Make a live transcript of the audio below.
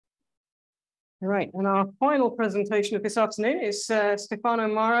All right, and our final presentation of this afternoon is Stefano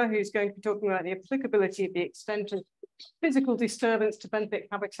Marra, who's going to be talking about the applicability of the extent of physical disturbance to benthic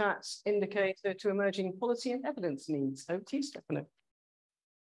habitats indicator to emerging policy and evidence needs. Over to you, Stefano.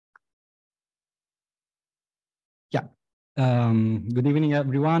 Yeah, good evening,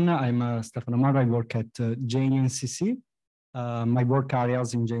 everyone. I'm Stefano Marra. I work at JNCC. My work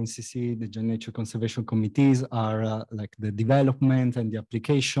areas in JNCC, the Joint Nature Conservation Committees, are like the development and the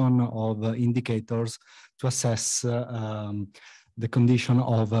application of indicators to assess the condition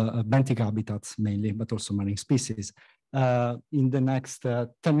of benthic habitats mainly, but also marine species. In the next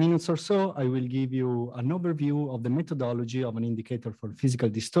 10 minutes or so, I will give you an overview of the methodology of an indicator for physical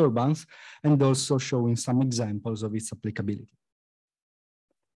disturbance and also showing some examples of its applicability.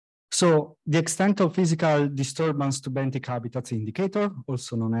 So the extent of physical disturbance to benthic habitats indicator,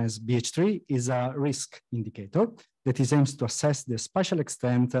 also known as BH3, is a risk indicator that is aimed to assess the spatial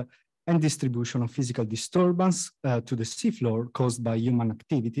extent and distribution of physical disturbance to the seafloor caused by human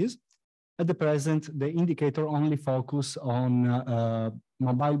activities. At the present, the indicator only focuses on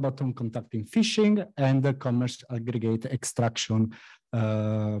mobile bottom contacting fishing and commercial aggregate extraction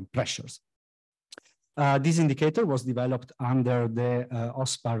pressures. This indicator was developed under the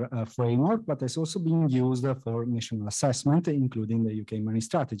OSPAR framework, but has also been used for national assessment, including the UK Marine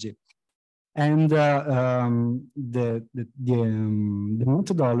Strategy. And the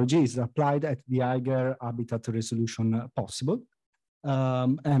methodology is applied at the higher habitat resolution possible,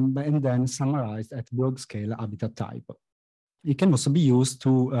 and then summarized at broad scale habitat type. It can also be used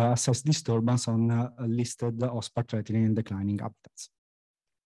to assess disturbance on listed OSPAR threatening and declining habitats.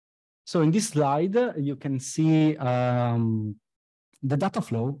 So in this slide, you can see the data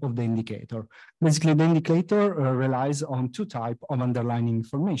flow of the indicator. Basically, the indicator relies on two types of underlying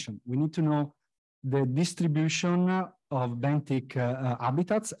information. We need to know the distribution of benthic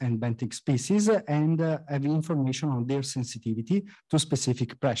habitats and benthic species and have information on their sensitivity to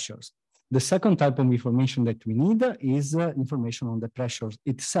specific pressures. The second type of information that we need is information on the pressures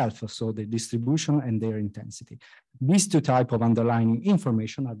itself, so the distribution and their intensity. These two types of underlying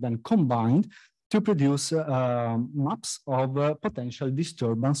information are then combined to produce maps of potential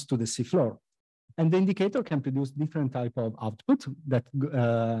disturbance to the seafloor. And the indicator can produce different types of output that,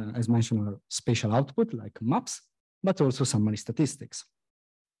 as mentioned, are spatial output like maps, but also summary statistics.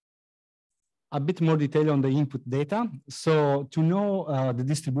 A bit more detail on the input data. So to know the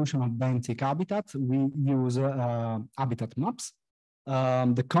distribution of benthic habitat, we use habitat maps.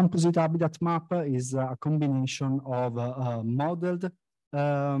 The composite habitat map is a combination of modeled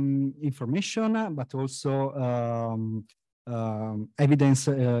information, but also evidence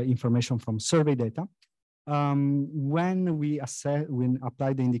information from survey data. When we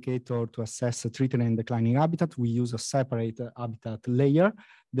apply the indicator to assess a threatened and declining habitat, we use a separate habitat layer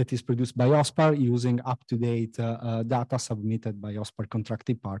that is produced by OSPAR using up-to-date data submitted by OSPAR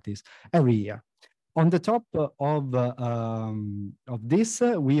contracting parties every year. On the top of this,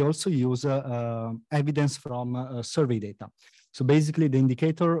 we also use evidence from survey data. So basically, the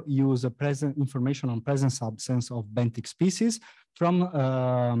indicator uses present information on presence absence of benthic species from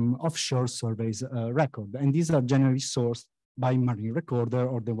offshore surveys record. And these are generally sourced by Marine Recorder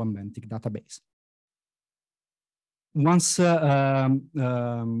or the One Benthic database. Once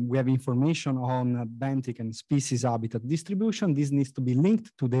we have information on benthic and species habitat distribution, this needs to be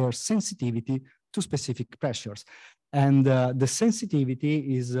linked to their sensitivity to specific pressures. And the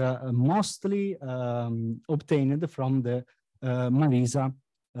sensitivity is mostly obtained from the Marisa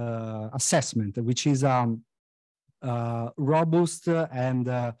assessment, which is a robust and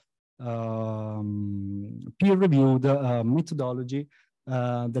peer-reviewed methodology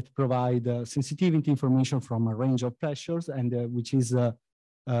that provide sensitivity information from a range of pressures and which is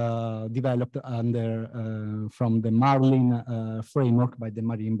developed under from the Marlin framework by the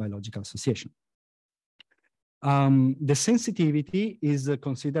Marine Biological Association. The sensitivity is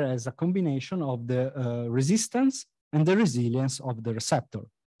considered as a combination of the resistance and the resilience of the receptor.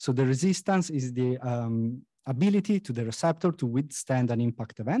 So the resistance is the ability to the receptor to withstand an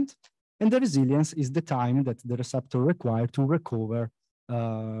impact event, and the resilience is the time that the receptor requires to recover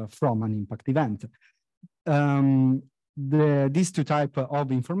from an impact event. These two types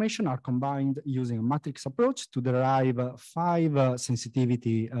of information are combined using a matrix approach to derive 5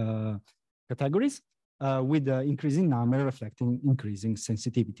 sensitivity categories with the increasing number reflecting increasing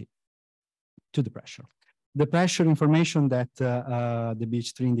sensitivity to the pressure. The pressure information that the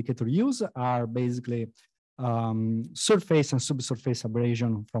BH3 indicator use are basically surface and subsurface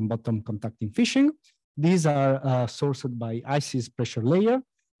abrasion from bottom contacting fishing. These are sourced by ICES pressure layer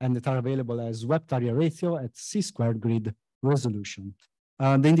and that are available as swept area ratio at C² grid resolution.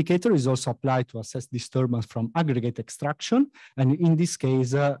 The indicator is also applied to assess disturbance from aggregate extraction. And in this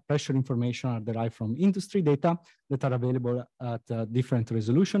case, pressure information are derived from industry data that are available at different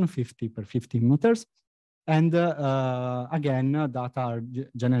resolution, 50 per 50 meters. And again, data are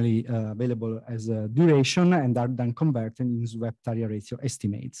generally available as a duration and are then converted in swept area ratio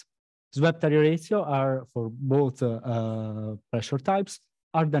estimates. Swept area ratio are for both pressure types,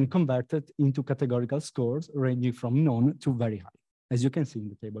 are then converted into categorical scores ranging from none to very high, as you can see in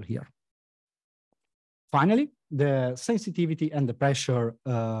the table here. Finally, the sensitivity and the pressure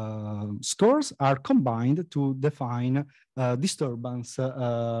scores are combined to define disturbance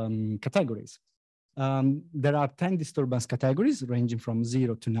categories. There are 10 disturbance categories ranging from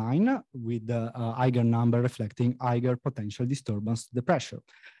 0 to 9, with the Eiger number reflecting Eiger potential disturbance to the pressure.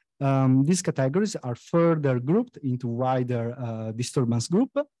 These categories are further grouped into wider disturbance group,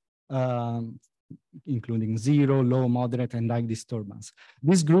 including 0, low, moderate, and high disturbance.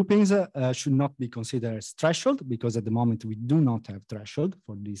 These groupings should not be considered as threshold, because at the moment we do not have threshold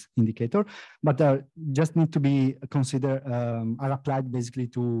for this indicator, but just need to be considered, are applied basically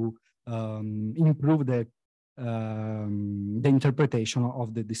to improve the interpretation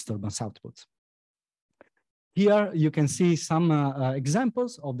of the disturbance outputs. Here you can see some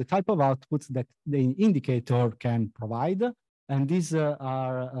examples of the type of outputs that the indicator can provide. And these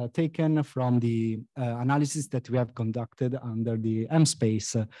are taken from the analysis that we have conducted under the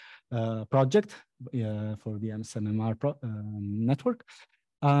MSpace project for the MSMR network.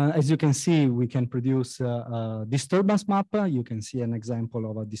 As you can see, we can produce a disturbance map. You can see an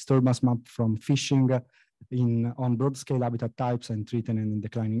example of a disturbance map from fishing on broad scale habitat types and threatened and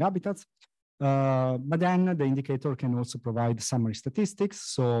declining habitats. But then the indicator can also provide summary statistics.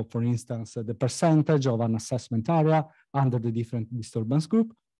 So for instance, the percentage of an assessment area under the different disturbance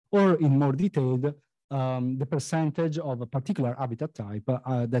group, or in more detailed, the percentage of a particular habitat type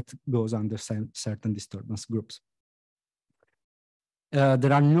that goes under certain disturbance groups.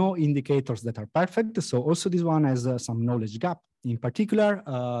 There are no indicators that are perfect. So also this one has some knowledge gap. In particular,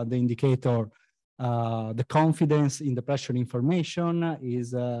 the indicator, the confidence in the pressure information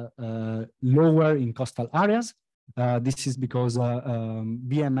is lower in coastal areas. This is because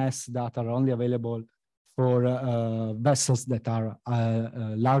BMS data are only available for vessels that are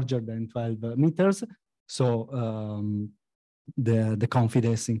larger than 12 meters. So the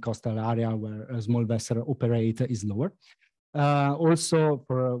confidence in coastal area where a small vessel operate is lower. Also,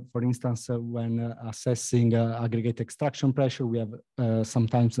 for instance, when assessing aggregate extraction pressure, we have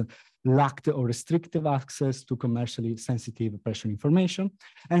sometimes lacked or restrictive access to commercially sensitive pressure information.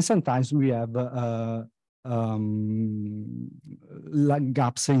 And sometimes we have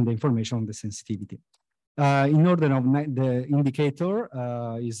gaps in the information on the sensitivity. In order of the indicator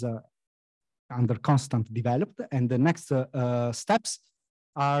is under constant developed, and the next steps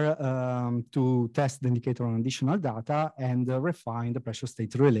are to test the indicator on additional data and refine the pressure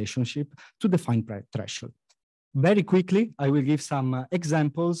state relationship to define threshold. Very quickly, I will give some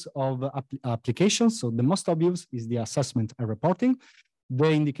examples of applications. So the most obvious is the assessment and reporting.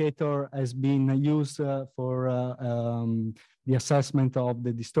 The indicator has been used for the assessment of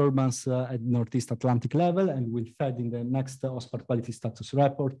the disturbance at Northeast Atlantic level, and will fed in the next OSPAR quality status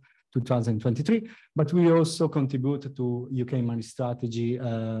report 2023, but we also contribute to UK marine strategy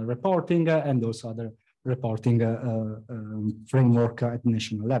reporting and also other reporting framework at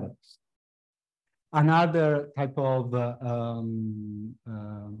national level. Another type of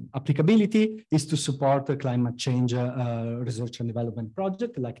applicability is to support a climate change research and development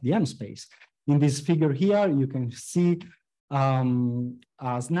project like the MSpace. In this figure here, you can see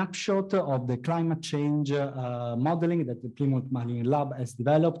a snapshot of the climate change modeling that the Plymouth Marine Lab has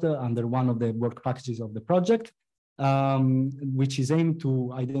developed under one of the work packages of the project, which is aimed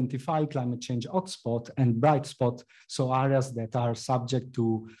to identify climate change hotspot and bright spot, so areas that are subject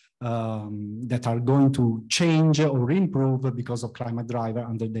to, that are going to change or improve because of climate driver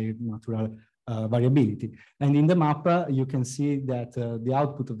under their natural variability. And in the map, you can see that the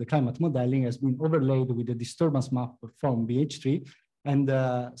output of the climate modeling has been overlaid with the disturbance map from BH3. And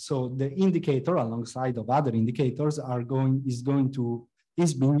so the indicator, alongside of other indicators, is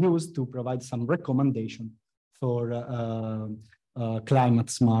being used to provide some recommendation for climate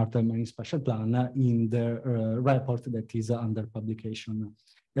smart marine spatial plan in the report that is under publication,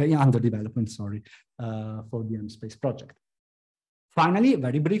 under development, sorry, for the MSpace project. Finally,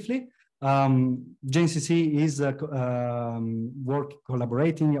 very briefly, JNCC is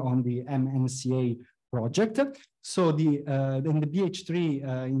collaborating on the MNCA project. So the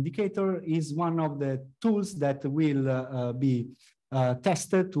BH3 indicator is one of the tools that will be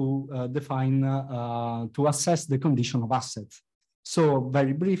tested to define, to assess the condition of assets. So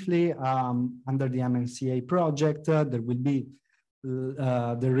very briefly, under the MNCA project, there will be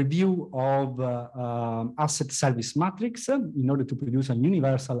the review of asset service matrix in order to produce a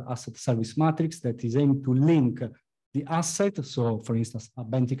universal asset service matrix that is aimed to link the asset, so for instance, a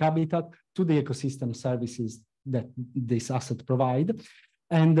Benthic habitat, to the ecosystem services that this asset provide.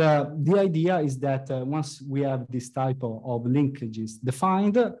 And the idea is that once we have this type of linkages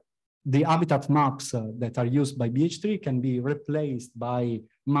defined, the habitat maps that are used by BH3 can be replaced by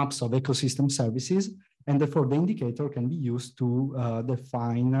maps of ecosystem services, and therefore the indicator can be used to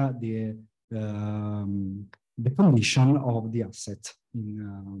define the condition of the asset.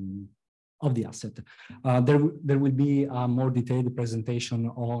 There will be a more detailed presentation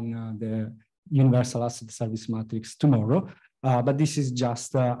on the universal asset service matrix tomorrow, but this is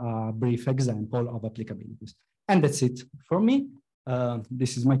just a brief example of applicabilities. And that's it for me.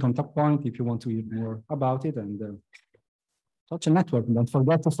 This is my contact point if you want to hear more about it. And social network, don't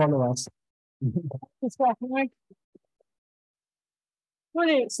forget to follow us.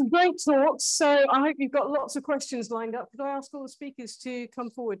 Brilliant, some great talks. So I hope you've got lots of questions lined up. Could I ask all the speakers to come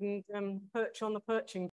forward and perch on the perching